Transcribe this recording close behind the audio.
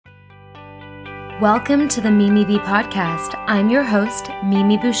Welcome to the Mimi Bee podcast. I'm your host,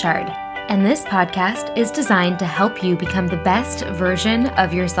 Mimi Bouchard, and this podcast is designed to help you become the best version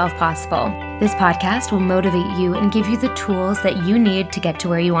of yourself possible. This podcast will motivate you and give you the tools that you need to get to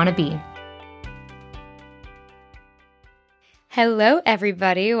where you want to be. Hello,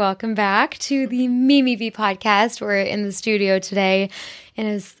 everybody. Welcome back to the Mimi Bee podcast. We're in the studio today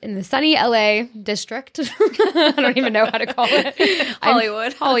in the sunny LA district. I don't even know how to call it.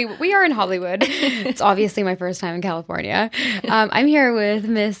 Hollywood. We are in Hollywood. It's obviously my first time in California. I'm here with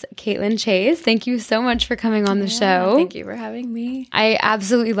Miss Caitlin Chase. Thank you so much for coming on the show. Thank you for having me. I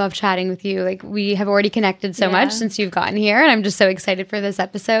absolutely love chatting with you. Like, we have already connected so much since you've gotten here, and I'm just so excited for this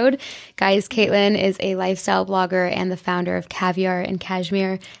episode. Guys, Caitlin is a lifestyle blogger and the founder of Caviar and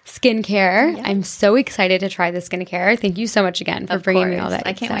Cashmere Skincare. Yeah. I'm so excited to try the skincare. Thank you so much again for bringing me all that.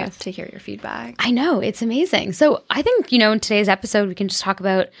 I can't wait to hear your feedback. I know. It's amazing. So I think, in today's episode, we can just talk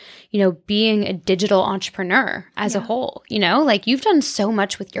about, being a digital entrepreneur as a whole. Like, you've done so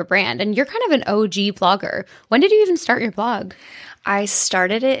much with your brand and you're kind of an OG blogger. When did you even start your blog? I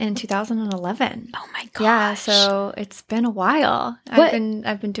started it in 2011. Oh my gosh. Yeah, so it's been a while.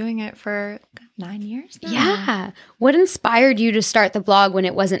 I've been doing it for 9 years now. Yeah. What inspired you to start the blog when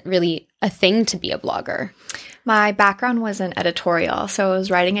it wasn't really a thing to be a blogger? My background was in editorial, so I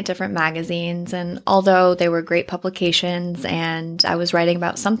was writing at different magazines, and although they were great publications and I was writing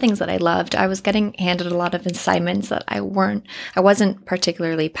about some things that I loved, I was getting handed a lot of assignments that I wasn't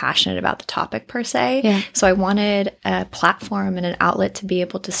particularly passionate about the topic per se. Yeah. So I wanted a platform and an outlet to be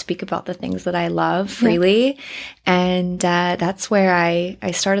able to speak about the things that I love freely. Yeah. And that's where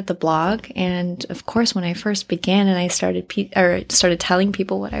I started the blog. And of course, when I first began and I started telling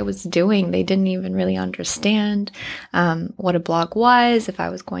people what I was doing, they didn't even really understand what a blog was, if I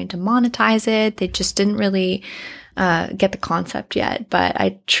was going to monetize it. They just didn't really get the concept yet. But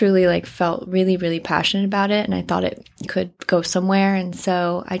I truly felt really, really passionate about it, and I thought it could go somewhere. And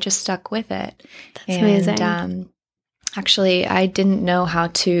so I just stuck with it. That's amazing. Actually, I didn't know how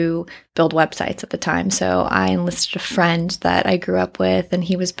to build websites at the time, so I enlisted a friend that I grew up with, and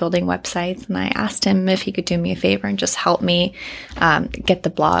he was building websites, and I asked him if he could do me a favor and just help me get the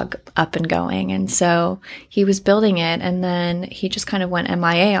blog up and going. And so he was building it, and then he just kind of went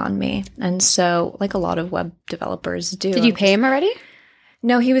MIA on me. And so, like a lot of web developers do. Did you pay him already?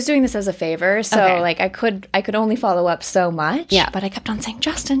 No, he was doing this as a favor. So I could only follow up so much. Yeah. But I kept on saying,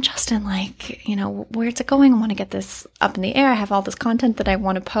 Justin, where's it going? I want to get this up in the air. I have all this content that I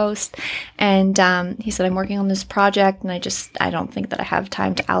want to post. And he said, I'm working on this project, and I don't think that I have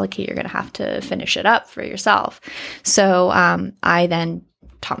time to allocate. You're going to have to finish it up for yourself. So I then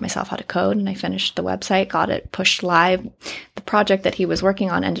taught myself how to code, and I finished the website, got it pushed live. The project that he was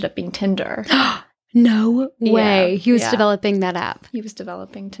working on ended up being Tinder. No way. He was developing that app. He was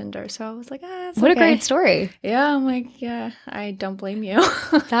developing Tinder. So I was like, what a great story. Yeah. I'm like, yeah, I don't blame you.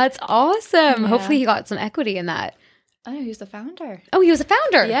 That's awesome. Yeah. Hopefully he got some equity in that. I know, he was the founder. Oh, he was a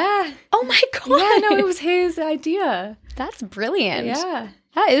founder? Yeah. Oh my God. Yeah, no, it was his idea. That's brilliant. Yeah.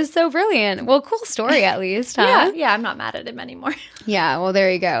 That is so brilliant. Well, cool story at least, huh? Yeah, I'm not mad at him anymore. Yeah, well,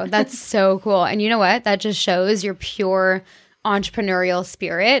 there you go. That's so cool. And you know what? That just shows your pure entrepreneurial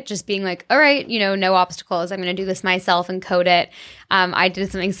spirit, just being like, all right, no obstacles. I'm going to do this myself and code it. I did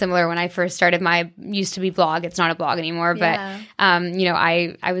something similar when I first started my used to be blog. It's not a blog anymore, but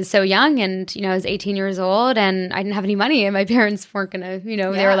I was so young, and I was 18 years old, and I didn't have any money, and my parents weren't gonna,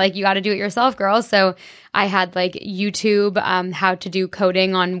 they were like, you got to do it yourself, girl. So I had YouTube, how to do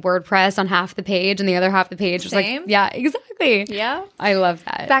coding on WordPress on half the page, and the other half the page was yeah, exactly. Yeah, I love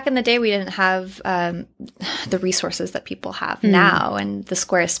that. Back in the day, we didn't have the resources that people have now, and the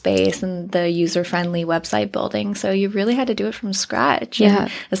Squarespace and the user-friendly website building. So you really had to do it from scratch. Yeah,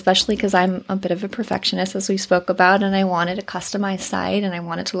 and especially because I'm a bit of a perfectionist, as we spoke about, and I wanted a customized site, and I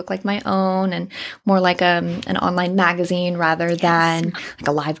wanted to look like my own, and more like an online magazine rather than like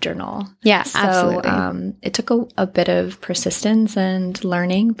a live journal. Yeah, so, absolutely. It took a bit of persistence and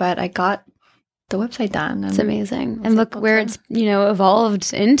learning, but I got the website done. It's amazing. And look where it's,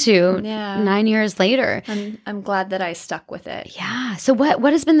 evolved into 9 years later. I'm glad that I stuck with it. Yeah. So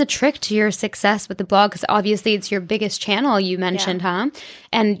what has been the trick to your success with the blog? Because obviously it's your biggest channel, you mentioned, huh?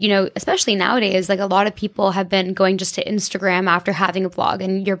 And, especially nowadays, a lot of people have been going just to Instagram after having a blog,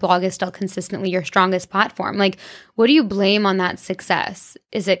 and your blog is still consistently your strongest platform. What do you blame on that success?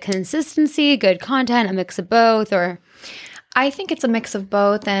 Is it consistency, good content, a mix of both, or? I think it's a mix of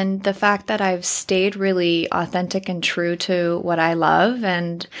both, and the fact that I've stayed really authentic and true to what I love,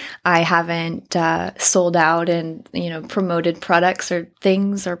 and I haven't sold out and promoted products or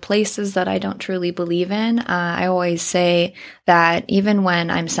things or places that I don't truly believe in. I always say that even when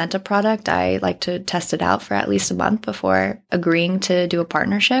I'm sent a product, I like to test it out for at least a month before agreeing to do a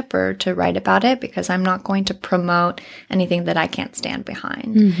partnership or to write about it, because I'm not going to promote anything that I can't stand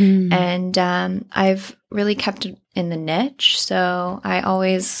behind. Mm-hmm. And I've really kept it in the niche. So I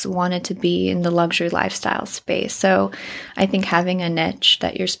always wanted to be in the luxury lifestyle space. So I think having a niche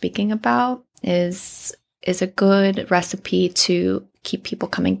that you're speaking about is a good recipe to keep people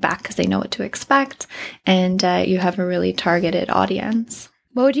coming back because they know what to expect, and you have a really targeted audience.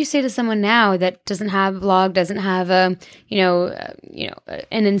 What would you say to someone now that doesn't have a blog, doesn't have an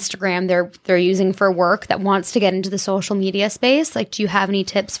Instagram they're using for work, that wants to get into the social media space? Like, do you have any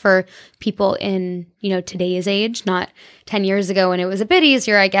tips for people in, today's age, not 10 years ago when it was a bit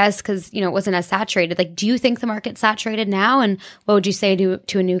easier, I guess, because, it wasn't as saturated? Like, do you think the market's saturated now? And what would you say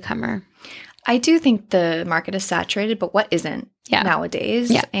to a newcomer? I do think the market is saturated, but what isn't nowadays?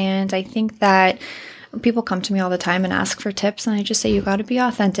 Yeah. And I think that people come to me all the time and ask for tips, and I just say, you got to be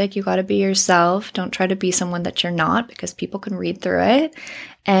authentic. You got to be yourself. Don't try to be someone that you're not, because people can read through it.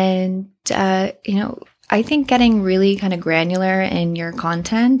 And, I think getting really kind of granular in your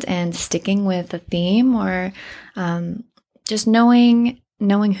content and sticking with a theme, or just knowing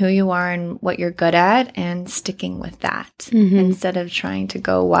who you are and what you're good at and sticking with that, instead of trying to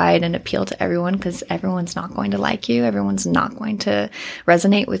go wide and appeal to everyone, because everyone's not going to like you. Everyone's not going to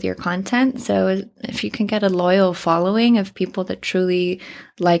resonate with your content. So if you can get a loyal following of people that truly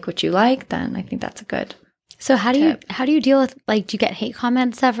like what you like, then I think that's a good So how do you deal with, like, do you get hate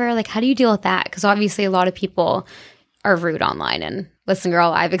comments ever? Like, how do you deal with that? Because obviously a lot of people are rude online, and listen,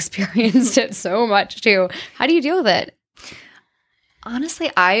 girl, I've experienced it so much too. How do you deal with it? Honestly,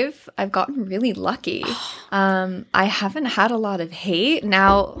 I've gotten really lucky. I haven't had a lot of hate.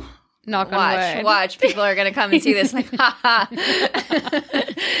 Now, Knock on wood. Watch. People are going to come and see this like, ha.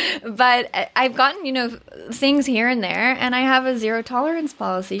 But I've gotten, things here and there, and I have a zero tolerance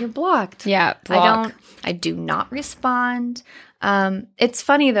policy. You're blocked. Yeah, block. I do not respond. It's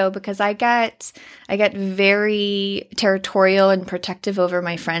funny though, because I get very territorial and protective over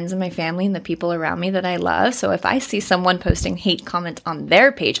my friends and my family and the people around me that I love. So if I see someone posting hate comments on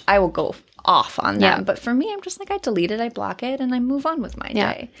their page, I will go off on them. Yeah. But for me, I'm just like, I delete it, I block it, and I move on with my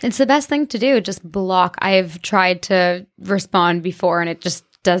day. It's the best thing to do. Just block. I've tried to respond before, and it just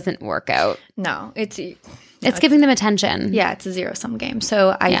doesn't work out. No, it's giving them attention. Yeah, it's a zero-sum game.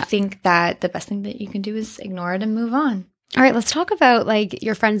 So I think that the best thing that you can do is ignore it and move on. All right, let's talk about, like,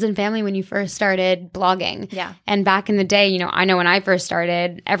 your friends and family when you first started blogging. Yeah. And back in the day, I know when I first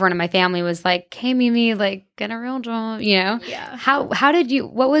started, everyone in my family was like, hey, Mimi, like, get a real job, Yeah. How did you,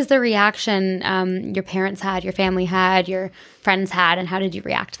 what was the reaction your parents had, your family had, your friends had, and how did you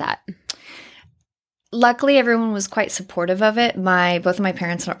react to that? Luckily, everyone was quite supportive of it. Both of my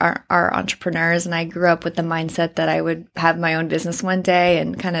parents are entrepreneurs, and I grew up with the mindset that I would have my own business one day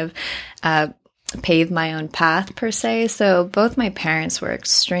and kind of pave my own path, per se. So both my parents were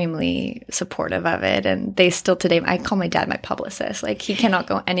extremely supportive of it, and they still today, I call my dad my publicist. Like, he cannot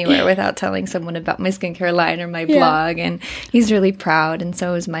go anywhere without telling someone about my skincare line or my blog, and he's really proud, and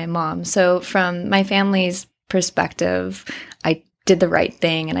so is my mom. So from my family's perspective, I did the right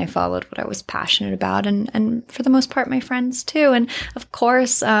thing, and I followed what I was passionate about, and for the most part, my friends too. And of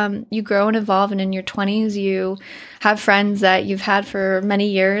course, you grow and evolve, and in your 20s, you have friends that you've had for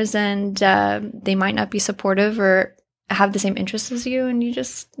many years, and they might not be supportive or have the same interests as you, and you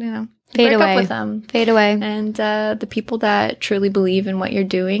just, Fade away. Up with them. Fade away. And the people that truly believe in what you're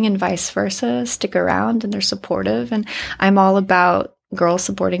doing and vice versa stick around, and they're supportive. And I'm all about girls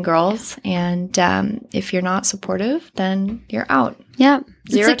supporting girls. And if you're not supportive, then you're out. Yeah.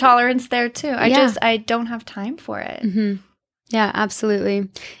 Zero tolerance there too. I don't have time for it. Mm-hmm. Yeah, absolutely.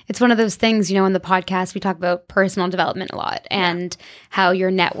 It's one of those things, on the podcast, we talk about personal development a lot, and how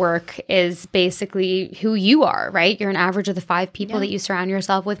your network is basically who you are, right? You're an average of the 5 people that you surround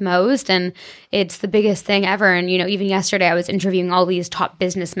yourself with most, and it's the biggest thing ever. And, even yesterday I was interviewing all these top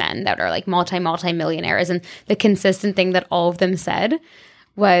businessmen that are like multi-millionaires, and the consistent thing that all of them said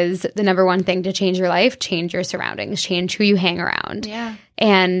was the number one thing to change your life: change your surroundings, change who you hang around. Yeah.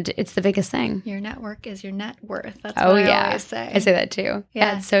 And it's the biggest thing. Your network is your net worth. That's what I always say. I say that too.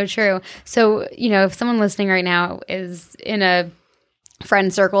 Yeah, it's so true. So, if someone listening right now is in a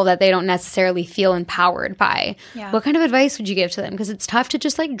friend circle that they don't necessarily feel empowered by, what kind of advice would you give to them? Because it's tough to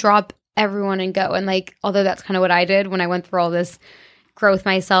just like drop everyone and go. And like, although that's kind of what I did when I went through all this growth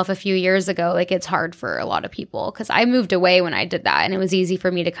myself a few years ago, like it's hard for a lot of people because I moved away when I did that, and it was easy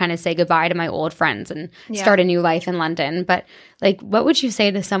for me to kind of say goodbye to my old friends and start a new life in London. But like, what would you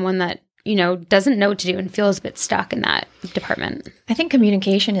say to someone that, you know, doesn't know what to do and feels a bit stuck in that department? I think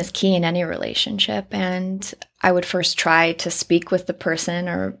communication is key in any relationship. And I would first try to speak with the person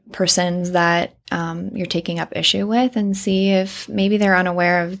or persons that you're taking up issue with and see if maybe they're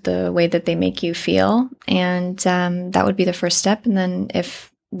unaware of the way that they make you feel. And that would be the first step. And then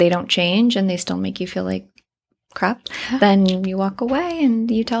if they don't change and they still make you feel like crap, then you walk away and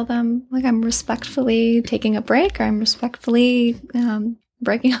you tell them, like, I'm respectfully taking a break, or I'm respectfully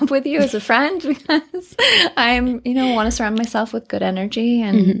breaking up with you as a friend because I'm, you know, want to surround myself with good energy.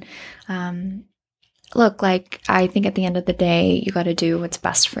 And look, like, I think at the end of the day, you got to do what's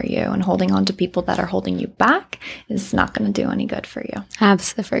best for you, and holding on to people that are holding you back is not going to do any good for you.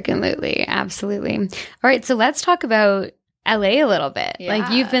 Absolutely. Absolutely. All right. So let's talk about LA a little bit. Yeah.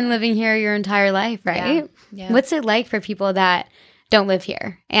 Like, you've been living here your entire life, right? Yeah. What's it like for people that don't live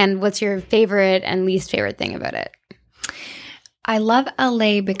here? And what's your favorite and least favorite thing about it? I love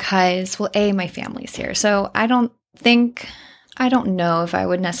LA because, well, my family's here. So I don't know if I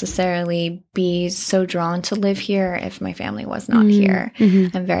would necessarily be so drawn to live here if my family was not here.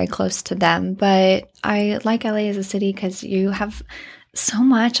 I'm very close to them. But I like LA as a city because you have so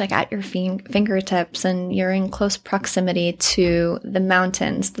much like at your fingertips, and you're in close proximity to the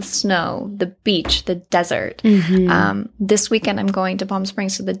mountains, the snow, the beach, the desert. This weekend I'm going to Palm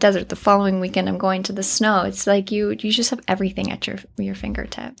Springs to the desert. The following weekend I'm going to the snow. It's like you just have everything at your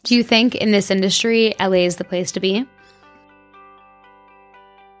fingertips. Do you think in this industry, LA is the place to be?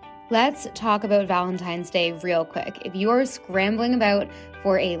 Let's talk about Valentine's Day real quick. If you're scrambling about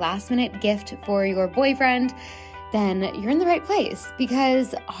for a last-minute gift for your boyfriend, then you're in the right place,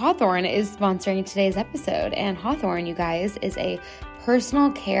 because Hawthorne is sponsoring today's episode. And Hawthorne, you guys, is a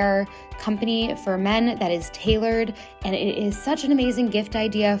personal care company for men that is tailored, and it is such an amazing gift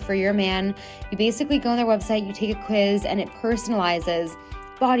idea for your man. You basically go on their website, you take a quiz, and it personalizes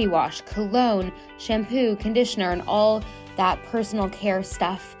body wash, cologne, shampoo, conditioner, and all that personal care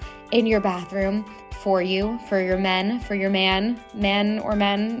stuff in your bathroom for you, for your man, if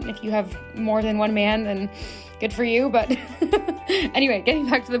you have more than one man, then good for you. But anyway, getting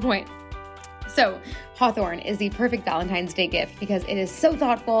back to the point. So Hawthorne is the perfect Valentine's Day gift because it is so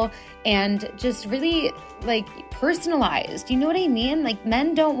thoughtful and just really like personalized. You know what I mean? Like,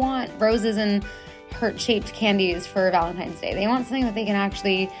 men don't want roses and heart-shaped candies for Valentine's Day. They want something that they can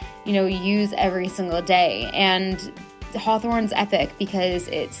actually, you know, use every single day. And Hawthorne's epic because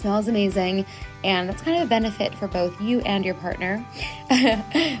it smells amazing, and that's kind of a benefit for both you and your partner.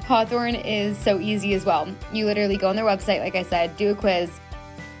 Hawthorne is so easy as well. You literally go on their website, like I said, do a quiz,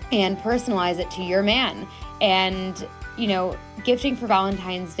 and personalize it to your man. And, you know, gifting for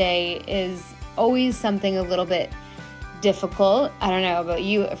Valentine's Day is always something a little bit difficult. I don't know about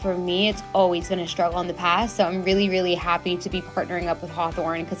you. For me, it's always been a struggle in the past. So I'm really, really happy to be partnering up with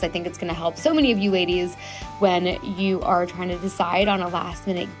Hawthorne because I think it's going to help so many of you ladies when you are trying to decide on a last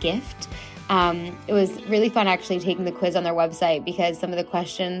minute gift. It was really fun actually taking the quiz on their website because some of the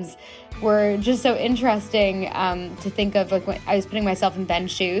questions were just so interesting to think of. Like, when I was putting myself in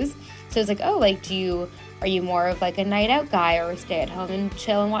Ben's shoes. So it's like, oh, like, are you more of like a night out guy or stay at home and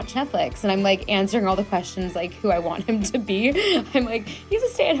chill and watch Netflix? And I'm like answering all the questions like who I want him to be. I'm like, he's a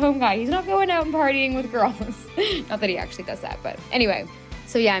stay at home guy. He's not going out and partying with girls. Not that he actually does that, but anyway.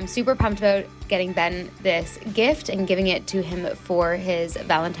 So yeah, I'm super pumped about getting Ben this gift and giving it to him for his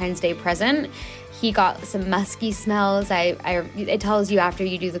Valentine's Day present. He got some musky smells. It tells you after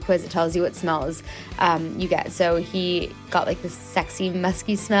you do the quiz, it tells you what smells you get. So he got like this sexy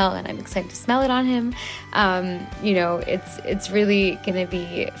musky smell, and I'm excited to smell it on him. You know, it's really gonna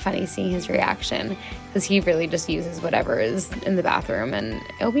be funny seeing his reaction because he really just uses whatever is in the bathroom, and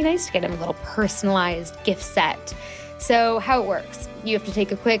it'll be nice to get him a little personalized gift set. So how it works, you have to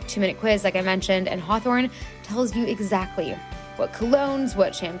take a quick 2-minute quiz, like I mentioned, and Hawthorne tells you exactly what colognes,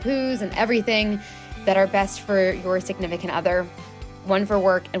 what shampoos, and everything that are best for your significant other. One for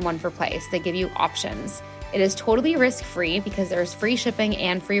work and one for play. So they give you options. It is totally risk-free because there's free shipping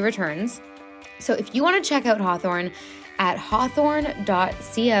and free returns. So if you want to check out Hawthorne at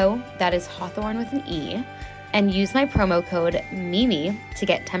hawthorne.co, that is Hawthorne with an E, and use my promo code MIMI to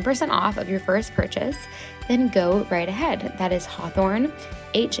get 10% off of your first purchase, then go right ahead. That is Hawthorne,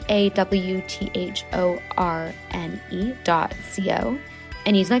 HAWTHORNE.co,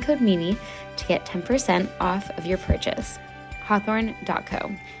 and use my code MIMI to get 10% off of your purchase.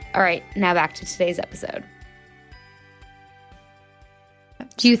 Hawthorne.co. All right, now back to today's episode.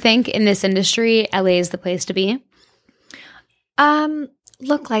 Do you think in this industry, LA is the place to be?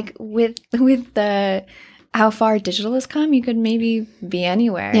 Look, like with the how far digital has come, you could maybe be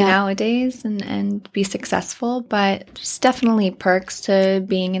anywhere nowadays and be successful. But there's definitely perks to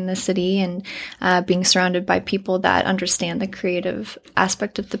being in the city and being surrounded by people that understand the creative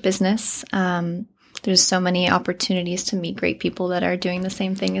aspect of the business. There's so many opportunities to meet great people that are doing the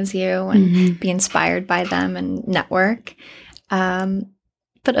same thing as you and be inspired by them and network.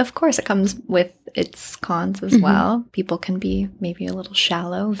 But of course, it comes with its cons as well. People can be maybe a little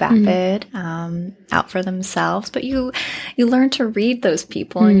shallow, vapid, out for themselves. But you learn to read those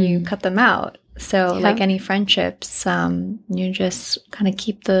people and you cut them out. So like any friendships, you just kind of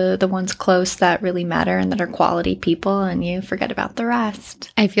keep the ones close that really matter and that are quality people, and you forget about the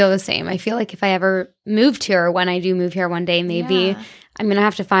rest. I feel the same. I feel like if I ever moved here, or when I do move here one day, maybe I'm going to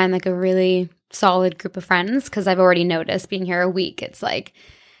have to find like a really solid group of friends, because I've already noticed being here a week, it's like,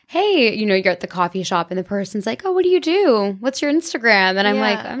 hey, you know, you're at the coffee shop and the person's like, oh, what do you do? What's your Instagram? And I'm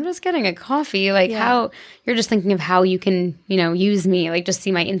like, I'm just getting a coffee. Like how you're just thinking of how you can, you know, use me, like just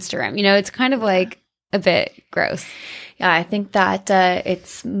see my Instagram. You know, it's kind of like a bit gross. Yeah, I think that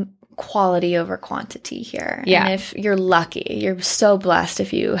it's quality over quantity here. Yeah. And if you're lucky, you're so blessed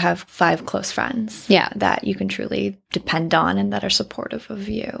if you have 5 close friends that you can truly depend on and that are supportive of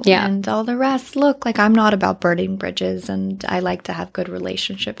you. Yeah. And all the rest, look, like I'm not about burning bridges, and I like to have good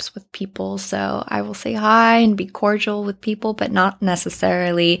relationships with people. So I will say hi and be cordial with people, but not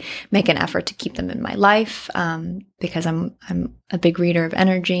necessarily make an effort to keep them in my life, because I'm a big reader of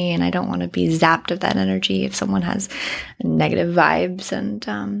energy, and I don't want to be zapped of that energy if someone has negative vibes. And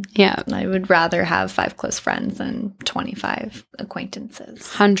I would rather have 5 close friends than 25 acquaintances.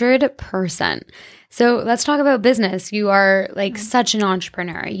 100%. So let's talk about business. You are like such an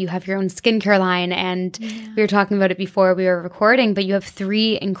entrepreneur. You have your own skincare line, and we were talking about it before we were recording, but you have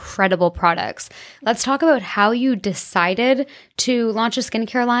 3 incredible products. Let's talk about how you decided to launch a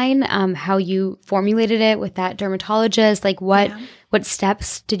skincare line, how you formulated it with that dermatologist, like what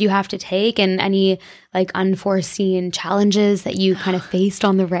steps did you have to take, and any like unforeseen challenges that you kind of faced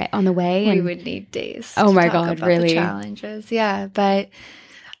on the way? We would need days. Oh my talk God, about really? The challenges. Yeah, but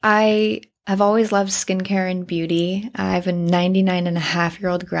I've always loved skincare and beauty. I have a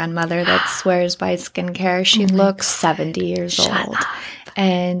 99-and-a-half-year-old grandmother that swears by skincare. She looks 70 years old.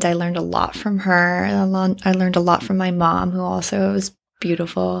 And I learned a lot from her. I learned a lot from my mom, who also was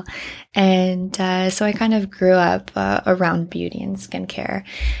beautiful. And so I kind of grew up around beauty and skincare.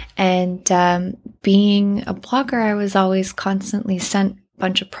 And being a blogger, I was always constantly sent a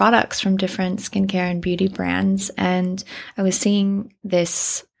bunch of products from different skincare and beauty brands. And I was seeing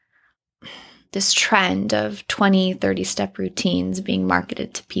this trend of 20, 30-step routines being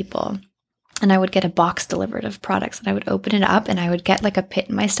marketed to people. And I would get a box delivered of products, and I would open it up and I would get like a pit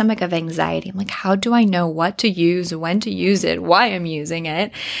in my stomach of anxiety. I'm like, how do I know what to use, when to use it, why I'm using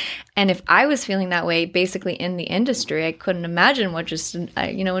it? And if I was feeling that way basically in the industry, I couldn't imagine what just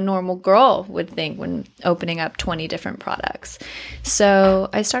a normal girl would think when opening up 20 different products.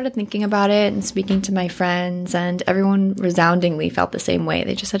 So I started thinking about it and speaking to my friends, and everyone resoundingly felt the same way.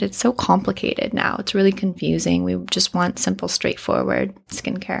 They just said, it's so complicated now. It's really confusing. We just want simple, straightforward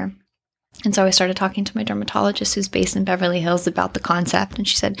skincare. And so I started talking to my dermatologist, who's based in Beverly Hills, about the concept. And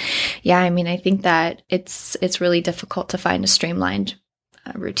she said, yeah, I mean, I think that it's really difficult to find a streamlined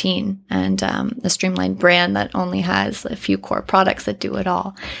routine and a streamlined brand that only has a few core products that do it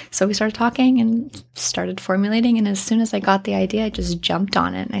all. So we started talking and started formulating. And as soon as I got the idea, I just jumped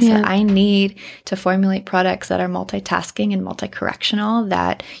on it. And I said, I need to formulate products that are multitasking and multi-correctional,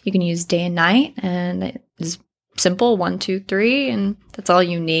 that you can use day and night. And it is simple, 1, 2, 3, and that's all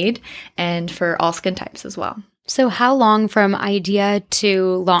you need. And for all skin types as well. So how long from idea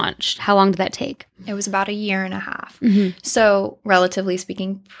to launch? How long did that take? It was about 1.5 years. So relatively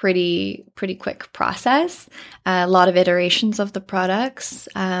speaking, pretty quick process. A lot of iterations of the products.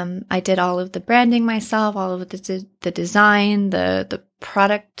 I did all of the branding myself, all of the design, the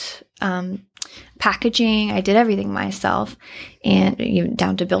product packaging. I did everything myself, and even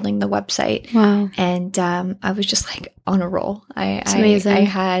down to building the website. Wow. And I was just like on a roll. I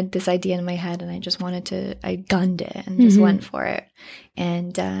had this idea in my head, and I gunned it and just went for it.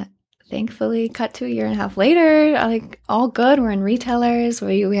 And thankfully, cut to 1.5 years later, like all good. We're in retailers.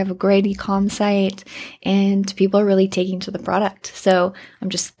 We have a great e-com site, and people are really taking to the product. So I'm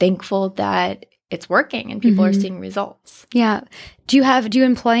just thankful that it's working and people are seeing results. Yeah. Do you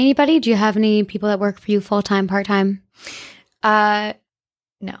employ anybody? Do you have any people that work for you full-time, part-time? No.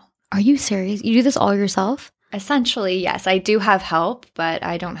 Are you serious? You do this all yourself? Essentially, yes. I do have help, but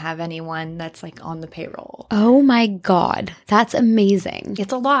I don't have anyone that's like on the payroll. Oh my God. That's amazing.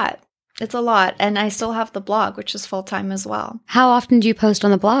 It's a lot. It's a lot. And I still have the blog, which is full-time as well. How often do you post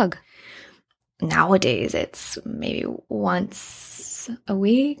on the blog? Nowadays, it's maybe once a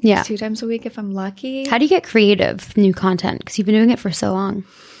week, 2 times a week if I'm lucky. How do you get creative with new content? Because you've been doing it for so long.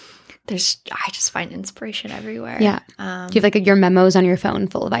 I just find inspiration everywhere. Yeah. Do you have like your memos on your phone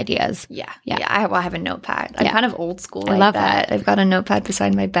full of ideas? Yeah. I have a notepad. I'm kind of old school I love that. I've got a notepad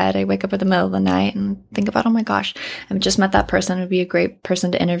beside my bed. I wake up in the middle of the night and think about, oh my gosh, I've just met that person. It would be a great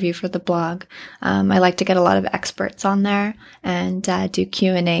person to interview for the blog. I like to get a lot of experts on there and do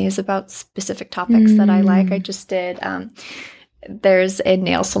Q&As about specific topics that I like. I just did... there's a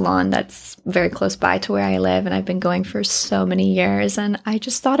nail salon that's very close by to where I live, and I've been going for so many years. And I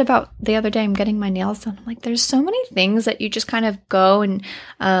just thought about the other day, I'm getting my nails done. I'm like, there's so many things that you just kind of go and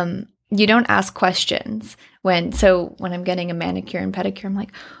you don't ask questions. When I'm getting a manicure and pedicure, I'm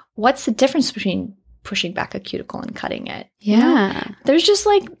like, what's the difference between pushing back a cuticle and cutting it? Yeah. You know? There's just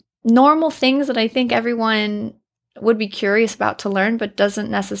like normal things that I think everyone would be curious about to learn, but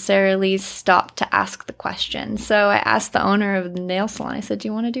doesn't necessarily stop to ask the question. So I asked the owner of the nail salon, I said, do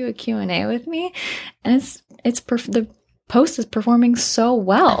you want to do a Q&A with me? And the post is performing so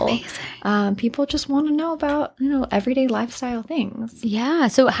well. Amazing. People just want to know about, everyday lifestyle things. Yeah.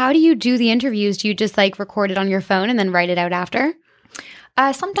 So how do you do the interviews? Do you just like record it on your phone and then write it out after?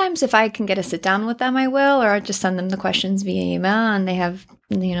 Sometimes if I can get a sit down with them, I will, or I'll just send them the questions via email and they have,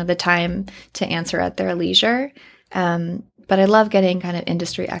 the time to answer at their leisure. But I love getting kind of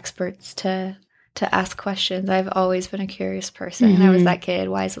industry experts to ask questions. I've always been a curious person. Mm-hmm. I was that kid.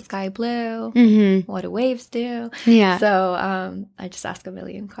 Why is the sky blue? Mm-hmm. What do waves do? Yeah. So I just ask a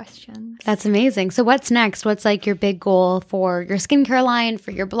million questions. That's amazing. So what's next? What's like your big goal for your skincare line,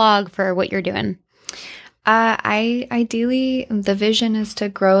 for your blog, for what you're doing? Ideally, the vision is to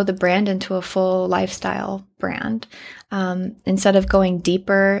grow the brand into a full lifestyle brand. Instead of going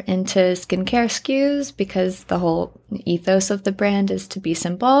deeper into skincare SKUs, because the whole ethos of the brand is to be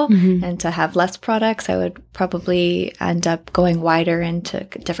simple and to have less products, I would probably end up going wider into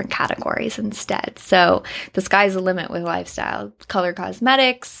different categories instead. So the sky's the limit with lifestyle, color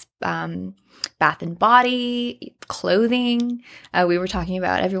cosmetics, bath and body, clothing. We were talking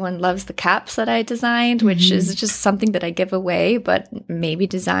about everyone loves the caps that I designed, which is just something that I give away, but maybe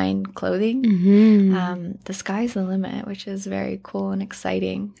design clothing. The sky's the limit, which is very cool and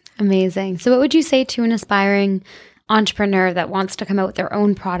exciting. Amazing. So what would you say to an aspiring entrepreneur that wants to come out with their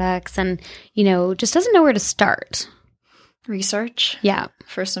own products and, just doesn't know where to start? Research. Yeah.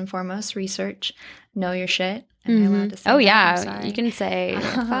 First and foremost, research. Know your shit. Am I allowed to say that? Yeah. You can say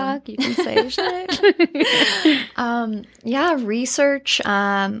fuck. You can say shit. Research.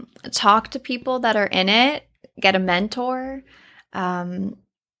 Talk to people that are in it. Get a mentor, and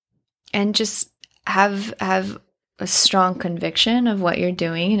just have a strong conviction of what you're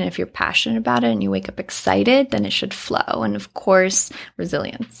doing. And if you're passionate about it and you wake up excited, then it should flow. And of course,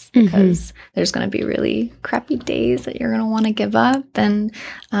 resilience, because there's going to be really crappy days that you're going to want to give up. And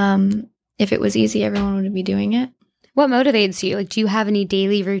if it was easy, everyone would be doing it. What motivates you? Like, do you have any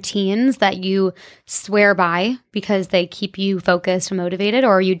daily routines that you swear by because they keep you focused and motivated,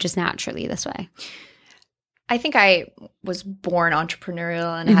 or are you just naturally this way? I think I was born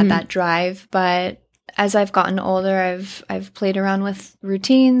entrepreneurial and had that drive, but as I've gotten older, I've played around with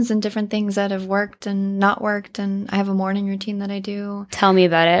routines and different things that have worked and not worked, and I have a morning routine that I do. Tell me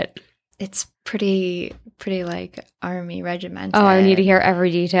about it. It's pretty like army regimented. Oh, I need to hear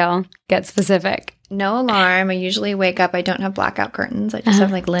every detail. Get specific. No alarm. I usually wake up. I don't have blackout curtains. I just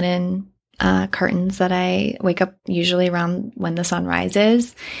have like linen curtains that I wake up usually around when the sun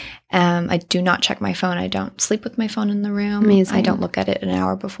rises. I do not check my phone. I don't sleep with my phone in the room. Amazing. I don't look at it an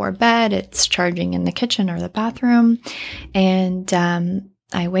hour before bed. It's charging in the kitchen or the bathroom. And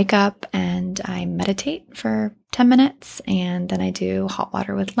I wake up and I meditate for 10 minutes, and then I do hot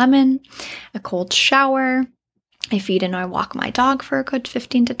water with lemon, a cold shower. I feed and I walk my dog for a good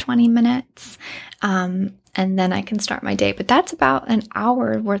 15 to 20 minutes. And then I can start my day. But that's about an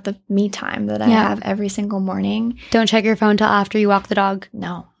hour worth of me time that I have every single morning. Don't check your phone till after you walk the dog.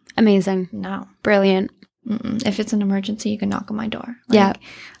 No. Amazing. No. Brilliant. If it's an emergency, you can knock on my door.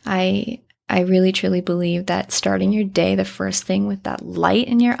 I really, truly believe that starting your day, the first thing with that light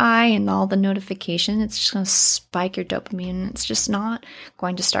in your eye and all the notification, it's just going to spike your dopamine. It's just not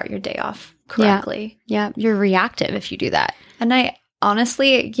going to start your day off correctly. Yeah. You're reactive if you do that. And I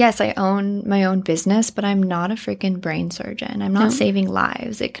honestly, yes, I own my own business, but I'm not a freaking brain surgeon. I'm not saving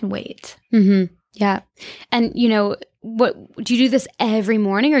lives. It can wait. Yeah. And, what do you do this every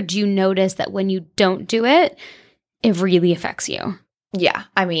morning, or do you notice that when you don't do it, it really affects you? Yeah.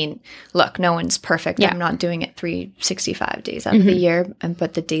 I mean, look, no one's perfect. Yeah. I'm not doing it 365 days out of the year.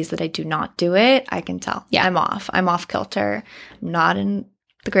 But the days that I do not do it, I can tell. Yeah. I'm off kilter. I'm not in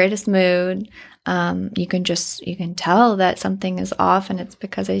the greatest mood. You can tell that something is off, and it's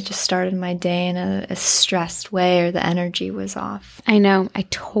because I just started my day in a stressed way, or the energy was off. I know. I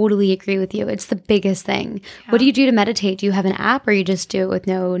totally agree with you. It's the biggest thing. Yeah. What do you do to meditate? Do you have an app, or you just do it with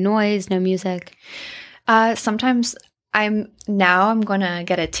no noise, no music? Sometimes I'm going to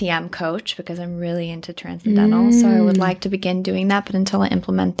get a TM coach because I'm really into transcendental. So I would like to begin doing that. But until I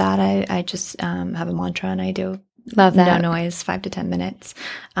implement that, I just have a mantra, and I do love that. No noise, 5 to 10 minutes.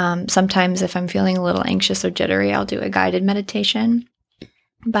 Sometimes if I'm feeling a little anxious or jittery, I'll do a guided meditation.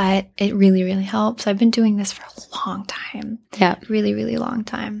 But it really, really helps. I've been doing this for a long time. Yeah. Really, really long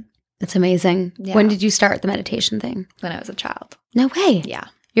time. That's amazing. Yeah. When did you start the meditation thing? When I was a child. No way. Yeah.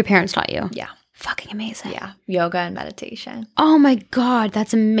 Your parents taught you? Yeah. Fucking amazing. Yeah. Yoga and meditation. Oh my God.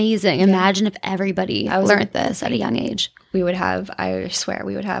 That's amazing. Yeah. Imagine if everybody learned this at a young age. We would have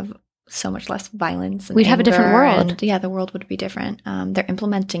so much less violence. And we'd have a different world. Yeah, the world would be different. They're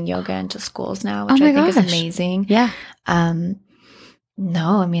implementing yoga into schools now, which I think is amazing. Yeah.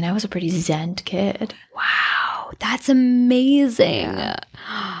 No, I mean, I was a pretty zen kid. Wow. That's amazing. Yeah.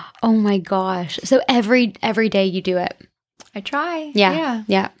 Oh my gosh. So every day you do it? I try. Yeah.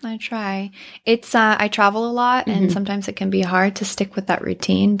 I try. It's I travel a lot, and sometimes it can be hard to stick with that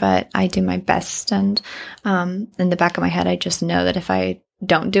routine, but I do my best. And in the back of my head, I just know that if I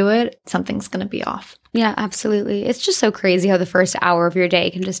don't do it, something's going to be off. Yeah, absolutely. It's just so crazy how the first hour of your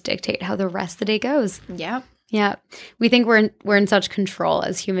day can just dictate how the rest of the day goes. Yeah. Yeah. We think we're in such control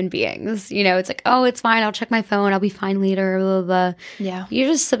as human beings. You know, it's like, oh, it's fine. I'll check my phone. I'll be fine later. Blah, blah, blah. Yeah. You're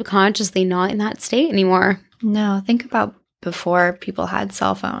just subconsciously not in that state anymore. No, think about before people had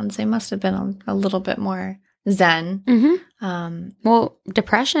cell phones. They must have been a little bit more zen. Well,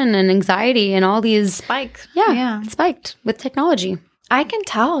 depression and anxiety and all these spiked. Yeah. Spiked with technology. I can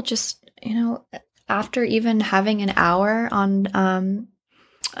tell just, after even having an hour on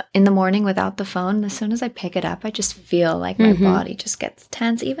in the morning without the phone, as soon as I pick it up, I just feel like my body just gets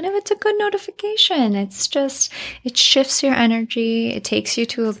tense, even if it's a good notification. It's just, it shifts your energy. It takes you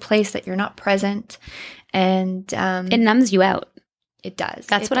to a place that you're not present. And it numbs you out. It does.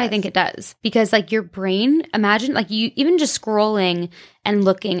 That's what I think it does. Because like your brain, imagine like you even just scrolling and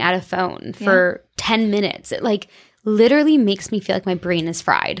looking at a phone for 10 minutes, it like literally makes me feel like my brain is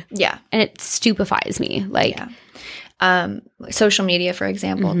fried. Yeah. And it stupefies me. Like social media, for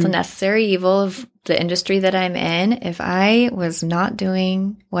example, it's a necessary evil of the industry that I'm in. If I was not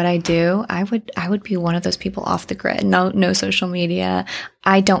doing what I do, I would be one of those people off the grid. No social media.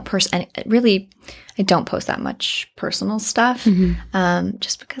 I don't post that much personal stuff,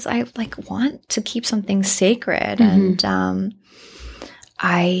 just because I want to keep something sacred. And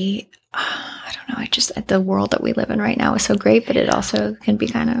I don't know. The world that we live in right now is so great, but it also can be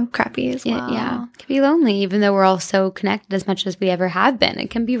kind of crappy as well. Yeah. It can be lonely, even though we're all so connected as much as we ever have been. It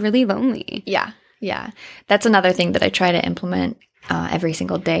can be really lonely. Yeah. Yeah. That's another thing that I try to implement every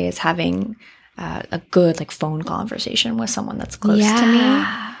single day is having a good phone conversation with someone that's close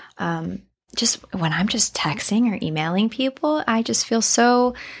to me. Just when I'm just texting or emailing people, I just feel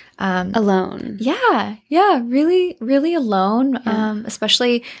so alone. Yeah. Yeah. Really, really alone.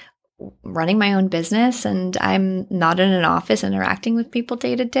 Especially running my own business, and I'm not in an office interacting with people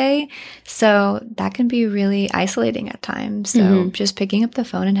day to day. So that can be really isolating at times. So just picking up the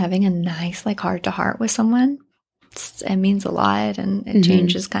phone and having a nice heart to heart with someone, it means a lot, and it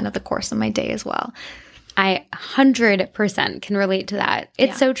changes kind of the course of my day as well. I 100% can relate to that.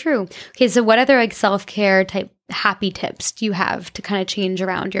 It's so true. Okay, so what other self-care type happy tips do you have to kind of change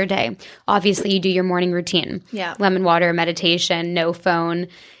around your day? Obviously, you do your morning routine. Yeah. Lemon water, meditation, no phone,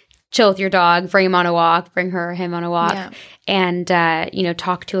 chill with your dog, bring him on a walk, bring her or him on a walk, and,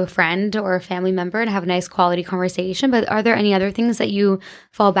 talk to a friend or a family member and have a nice quality conversation. But are there any other things that you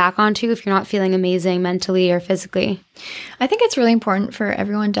fall back onto if you're not feeling amazing mentally or physically? I think it's really important for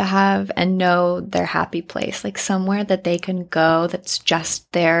everyone to have and know their happy place, somewhere that they can go that's just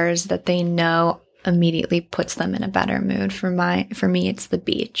theirs, that they know immediately puts them in a better mood. For me, it's the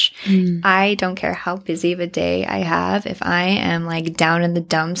beach. I don't care how busy of a day I have. If I am down in the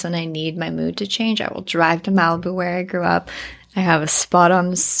dumps and I need my mood to change, I will drive to Malibu, where I grew up. I have a spot on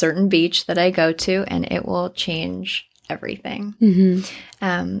a certain beach that I go to, and it will change everything.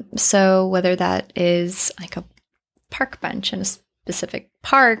 So whether that is a park bench in a specific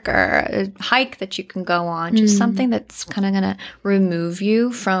park or a hike that you can go on, just something that's kind of going to remove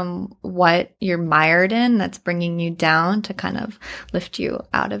you from what you're mired in, that's bringing you down, to kind of lift you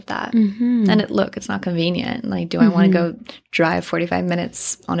out of that. And it's not convenient. Like, do I want to go drive 45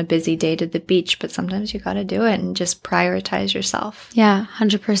 minutes on a busy day to the beach? But sometimes you got to do it and just prioritize yourself. Yeah,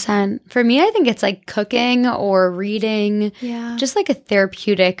 100%. For me, I think it's like cooking or reading. Yeah. Just like a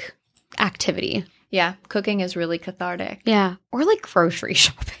therapeutic activity. Yeah, cooking is really cathartic. Yeah. Or like grocery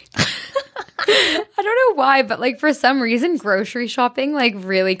shopping. I don't know why, but like for some reason, grocery shopping like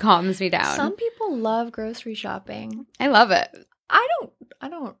really calms me down. Some people love grocery shopping. I love it. I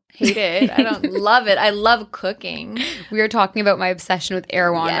don't hate it. I don't love it. I love cooking. We were talking about my obsession with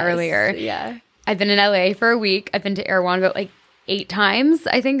Erewhon earlier. Yeah. I've been in LA for a week. I've been to Erewhon about like 8 times,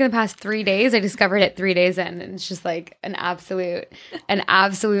 I think, in the past 3 days. I discovered it 3 days in, and it's just like an absolutely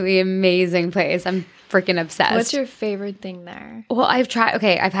amazing place. I'm freaking obsessed. What's your favorite thing there? Well, I've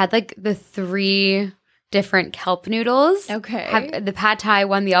had like the 3 different kelp noodles. Okay. The pad thai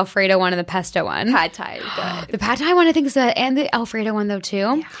one, the Alfredo one, and the pesto one. Pad thai is good. The pad thai one I think is good, and the Alfredo one though too.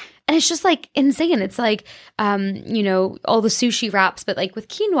 Yeah. And it's just like insane. It's like, all the sushi wraps, but like with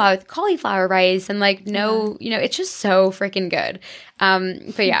quinoa, with cauliflower rice, and like it's just so freaking good.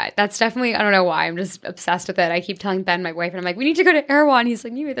 But yeah, that's definitely, I don't know why, I'm just obsessed with it. I keep telling Ben, my boyfriend, I'm like, we need to go to Erewhon. He's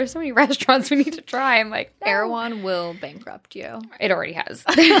like, Mimi, there's so many restaurants we need to try. I'm like, no. Erewhon will bankrupt you. It already has.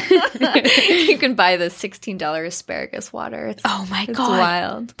 You can buy the $16 asparagus water. It's God. It's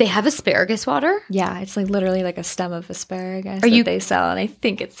wild. They have asparagus water? Yeah, it's like literally like a stem of asparagus that they sell, and I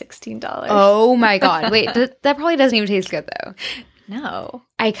think it's $16. Oh my God. Wait, that probably doesn't even taste good though. No.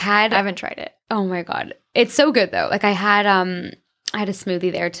 I haven't tried it. Oh my God. It's so good though. Like I had a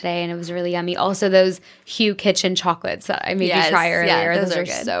smoothie there today and it was really yummy. Also those Hue Kitchen chocolates that I made you try earlier. Yeah, those are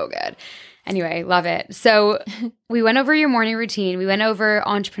so good. Anyway, love it. So we went over your morning routine. We went over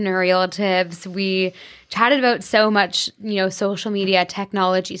entrepreneurial tips. We chatted about so much, social media,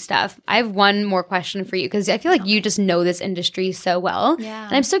 technology stuff. I have one more question for you because I feel like you just know this industry so well. Yeah.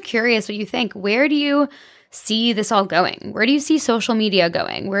 And I'm so curious what you think. Where do you see this all going? Where do you see social media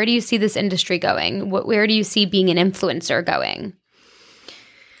going? Where do you see this industry going? Where do you see being an influencer going?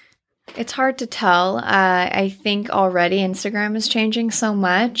 It's hard to tell. I think already Instagram is changing so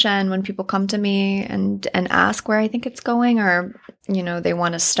much. And when people come to me and ask where I think it's going, or, they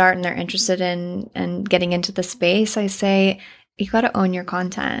want to start and they're interested in getting into the space, I say, you got to own your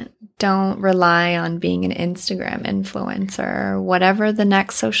content. Don't rely on being an Instagram influencer or whatever the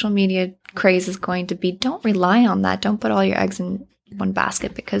next social media craze is going to be. Don't rely on that. Don't put all your eggs in one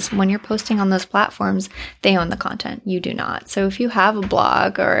basket, because when you're posting on those platforms, they own the content. You do not. So if you have a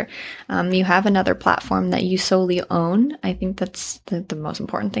blog or you have another platform that you solely own, I think that's the most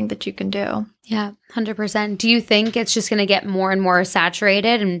important thing that you can do. Yeah, 100%. Do you think it's just going to get more and more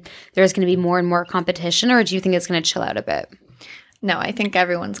saturated and there's going to be more and more competition, or do you think it's going to chill out a bit? No, I think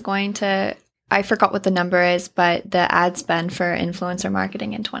everyone's going to. I forgot what the number is, but the ad spend for influencer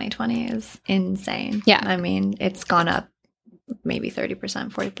marketing in 2020 is insane. Yeah. I mean, it's gone up maybe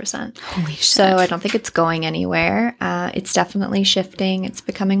 30%, 40%. Holy shit. So I don't think it's going anywhere. It's definitely shifting. It's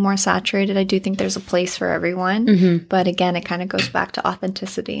becoming more saturated. I do think there's a place for everyone. Mm-hmm. But again, it kind of goes back to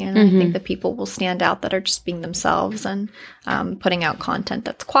authenticity. And I think the people will stand out that are just being themselves and putting out content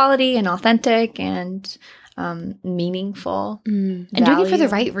that's quality and authentic and meaningful. And doing it for the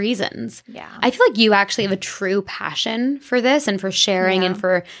right reasons. Yeah. I feel like you actually have a true passion for this and for sharing and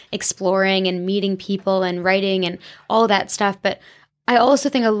for exploring and meeting people and writing and all that stuff. But I also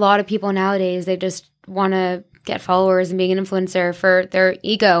think a lot of people nowadays, they just want to get followers and being an influencer for their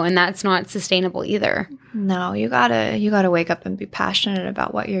ego, and that's not sustainable either. No, you gotta wake up and be passionate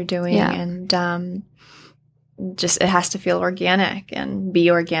about what you're doing. Yeah. And just it has to feel organic and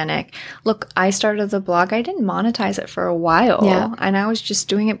be organic. Look, I started the blog. I didn't monetize it for a while, and I was just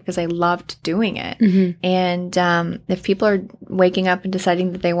doing it because I loved doing it. Mm-hmm. And if people are waking up and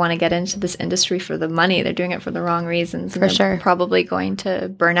deciding that they want to get into this industry for the money, they're doing it for the wrong reasons. And they're probably going to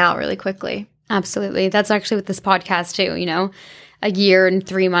burn out really quickly. Absolutely. That's actually with this podcast too, a year and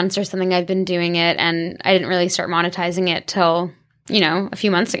 3 months or something I've been doing it, and I didn't really start monetizing it till, a few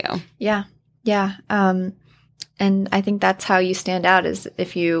months ago. Yeah. Yeah. And I think that's how you stand out, is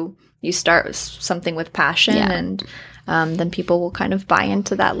if you start something with passion and then people will kind of buy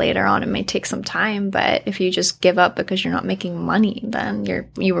into that later on. It may take some time, but if you just give up because you're not making money, then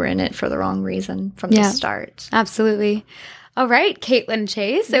you were in it for the wrong reason from the start. Absolutely. All right, Caitlin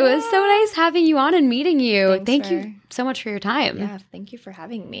Chase. It was so nice having you on and meeting you. Thank you so much for your time. Yeah, thank you for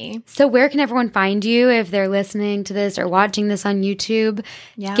having me. So where can everyone find you if they're listening to this or watching this on YouTube?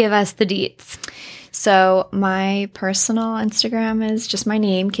 Yeah. Give us the deets. So my personal Instagram is just my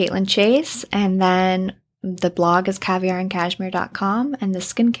name, Caitlin Chase, and then the blog is caviarandcashmere.com, and the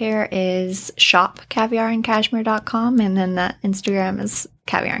skincare is shopcaviarandcashmere.com, and then the Instagram is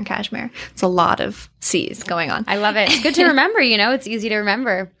Caviar and Cashmere. It's a lot of C's going on. I love it. It's good to remember, it's easy to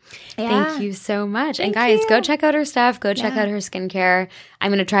remember. Yeah. Thank you so much. Thank and guys, you. go check out her stuff. Go check out her skincare. I'm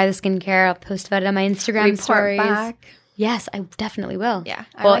going to try the skincare. I'll post about it on my Instagram Report stories. back. Yes, I definitely will. Yeah,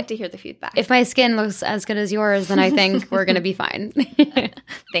 I Well, like to hear the feedback. If my skin looks as good as yours, then I think we're going to be fine.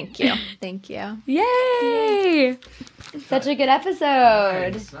 Thank you. Thank you. Yay! Such a good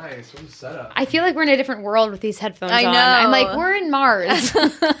episode. Nice. What a setup. I feel like we're in a different world with these headphones I on. know. I'm like, we're in Mars.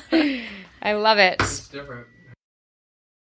 I love it. It's different.